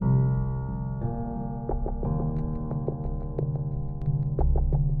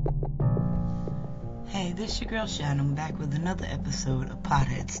Hey, this is your girl Shannon, back with another episode of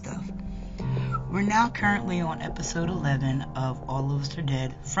Pothead Stuff. We're now currently on episode 11 of All of Us Are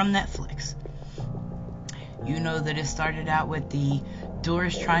Dead from Netflix. You know that it started out with the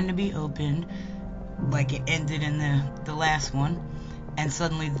doors trying to be opened, like it ended in the last one, and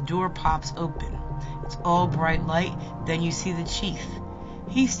suddenly the door pops open. It's all bright light, then you see the chief.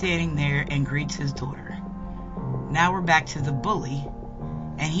 He's standing there and greets his daughter. Now we're back to the bully,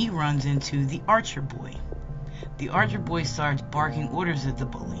 and he runs into the archer boy. The archer boy starts barking orders at the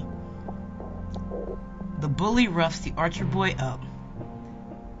bully. The bully roughs the archer boy up.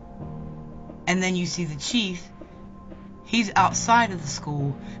 And then you see the chief. He's outside of the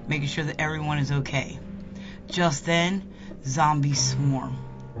school, making sure that everyone is okay. Just then, zombies swarm.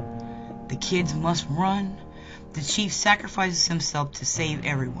 The kids must run. The chief sacrifices himself to save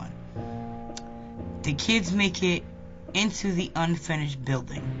everyone. The kids make it into the unfinished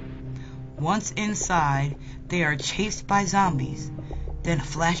building. Once inside, they are chased by zombies. Then a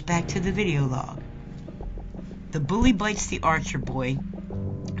flashback to the video log. The bully bites the archer boy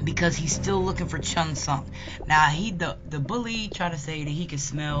because he's still looking for Chun Sung. Now, the bully tried to say that he could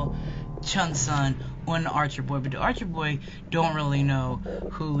smell Chun Sung on the archer boy, but the archer boy don't really know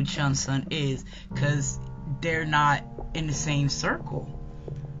who Chun Sung is because they're not in the same circle.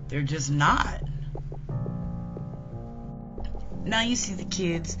 They're just not. Now you see the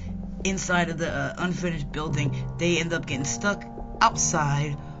kids inside of the unfinished building. They end up getting stuck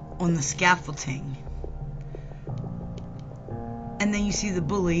outside on the scaffolding. And then you see the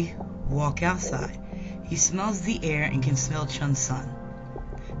bully walk outside. He smells the air and can smell Chun Sung.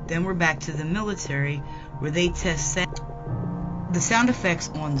 Then we're back to the military where they test the sound effects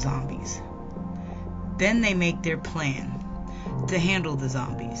on zombies. Then they make their plan to handle the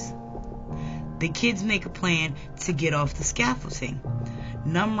zombies. The kids make a plan to get off the scaffolding.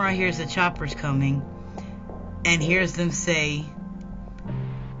 Numra hears the choppers coming and hears them say,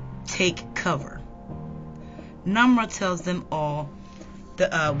 "Take cover." Numra tells them all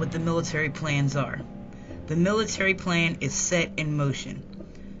what the military plans are. The military plan is set in motion.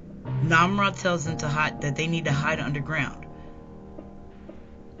 Namra tells them that they need to hide underground.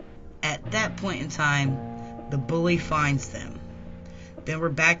 At that point in time, the bully finds them. Then we're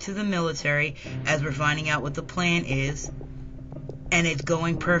back to the military as we're finding out what the plan is, and it's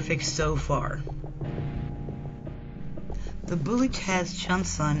going perfect so far. The bully has Chun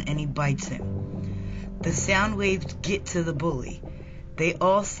Sung and he bites him. The sound waves get to the bully. They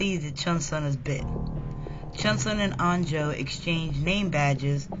all see that Chun Sung is bit. Chun Sung and Anjo exchange name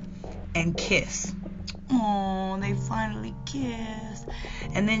badges and kiss. Oh, they finally kiss.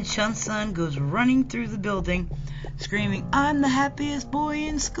 And then Chun Sung goes running through the building, screaming, "I'm the happiest boy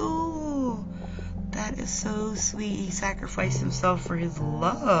in school." That is so sweet. He sacrificed himself for his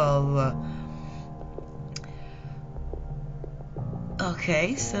love.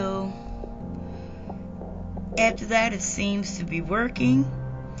 Okay, so after that, it seems to be working,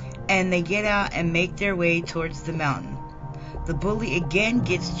 and they get out and make their way towards the mountain. The bully again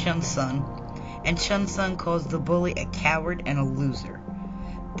gets Chun Sung, and Chun Sung calls the bully a coward and a loser.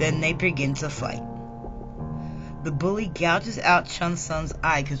 Then they begin to fight. The bully gouges out Chun Sung's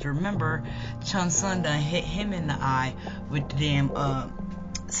eye, because remember, Chun Sung done hit him in the eye with the damn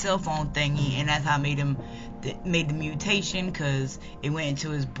cell phone thingy, and that's how made the mutation, because it went into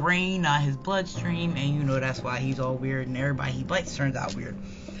his brain, not his bloodstream, and you know that's why he's all weird, and everybody he bites turns out weird.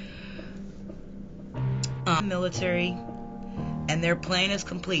 Military, and their plan is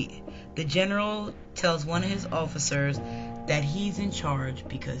complete. The general tells one of his officers that he's in charge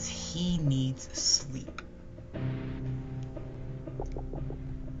because he needs sleep.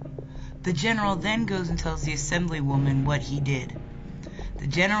 The general then goes and tells the assemblywoman what he did. The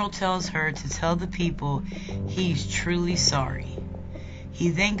general tells her to tell the people he's truly sorry. He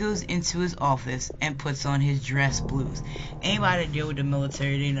then goes into his office and puts on his dress blues. Anybody that deal with the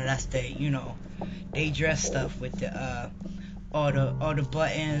military, they know that's they dress stuff with the all the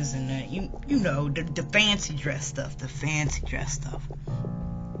buttons and the fancy dress stuff.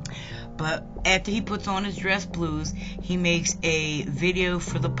 But after he puts on his dress blues, he makes a video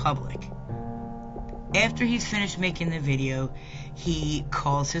for the public. After he's finished making the video, he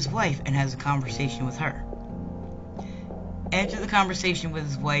calls his wife and has a conversation with her. After the conversation with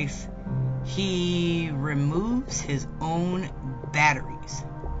his wife, he removes his own batteries.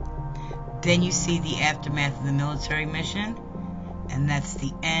 Then you see the aftermath of the military mission, and that's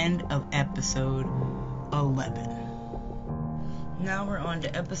the end of episode 11. Now we're on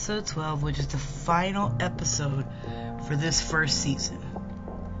to episode 12, which is the final episode for this first season.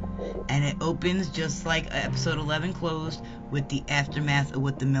 And it opens just like episode 11 closed, with the aftermath of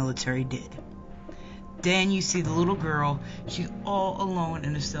what the military did. Then you see the little girl. She's all alone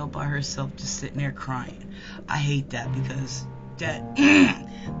in a cell by herself, just sitting there crying. I hate that because that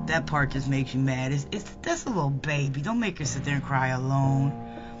that part just makes you mad. That's a little baby. Don't make her sit there and cry alone.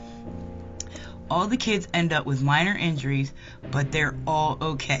 All the kids end up with minor injuries, but they're all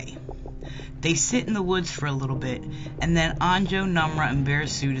okay. They sit in the woods for a little bit, and then Anjo, Namra, and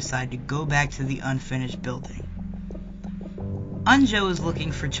Bearsu decide to go back to the unfinished building. Anjo is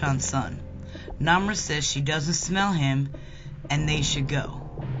looking for Chun's son. Namra says she doesn't smell him, and they should go.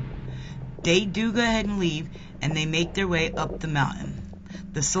 They do go ahead and leave, and they make their way up the mountain.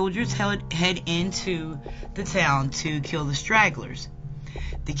 The soldiers head into the town to kill the stragglers.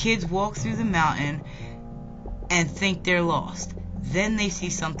 The kids walk through the mountain and think they're lost. Then they see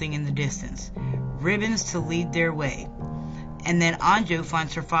something in the distance, ribbons to lead their way, and then Anjo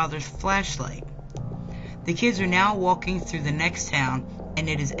finds her father's flashlight. The kids are now walking through the next town, and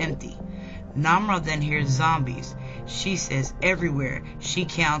it is empty. Namra then hears zombies. She says everywhere. She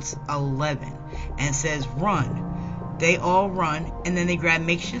counts 11 and says run. They all run, and then they grab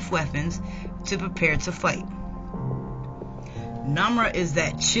makeshift weapons to prepare to fight. Namra is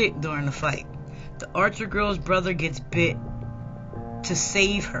that chick during the fight. The archer girl's brother gets bit to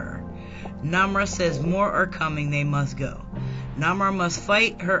save her. Namra says more are coming, they must go. Namra must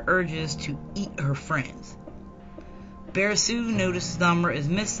fight her urges to eat her friends. Bearsu notices Namra is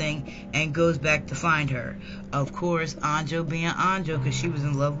missing and goes back to find her. Of course, Anjo being Anjo, because she was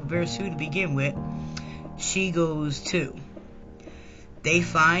in love with Bearsu to begin with, she goes too. They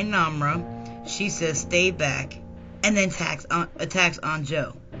find Namra. She says stay back, and then attacks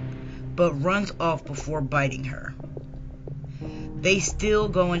Anjo, but runs off before biting her. They still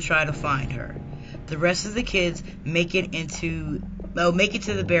go and try to find her. The rest of the kids make it to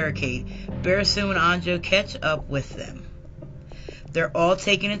the barricade. Bearsu and Anjo catch up with them. They're all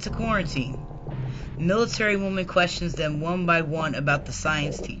taken into quarantine. Military woman questions them one by one about the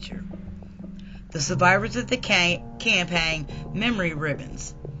science teacher. The survivors at the camp hang memory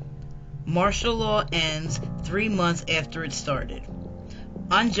ribbons. Martial law ends 3 months after it started.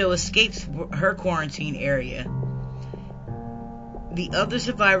 Anjo escapes her quarantine area. The other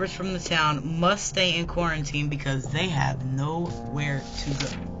survivors from the town must stay in quarantine because they have nowhere to go.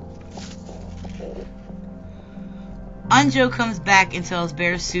 Anjo comes back and tells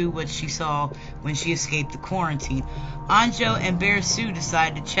Bearsu what she saw when she escaped the quarantine. Anjo and Bearsu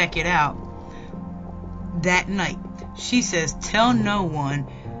decide to check it out that night. She says, tell no one,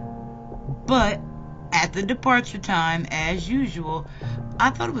 but at the departure time, as usual,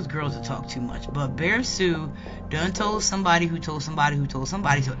 I thought it was girls that talk too much, but Bearsu done told somebody who told somebody who told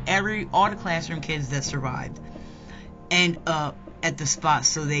somebody, so all the classroom kids that survived end up at the spot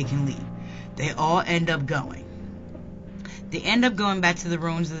so they can leave. They all end up going. They end up going back to the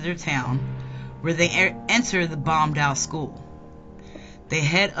ruins of their town, where they enter the bombed out school. They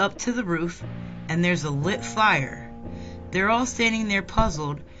head up to the roof, and there's a lit fire. They're all standing there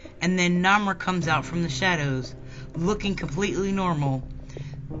puzzled, and then Namra comes out from the shadows, looking completely normal,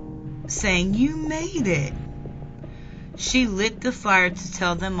 saying, you made it. She lit the fire to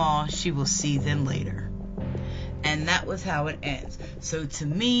tell them all she will see them later. And that was how it ends. So to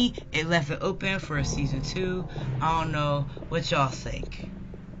me, it left it open for a season 2. I don't know what y'all think.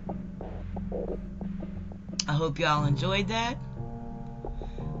 I hope y'all enjoyed that.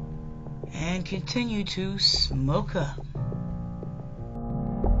 And continue to smoke up.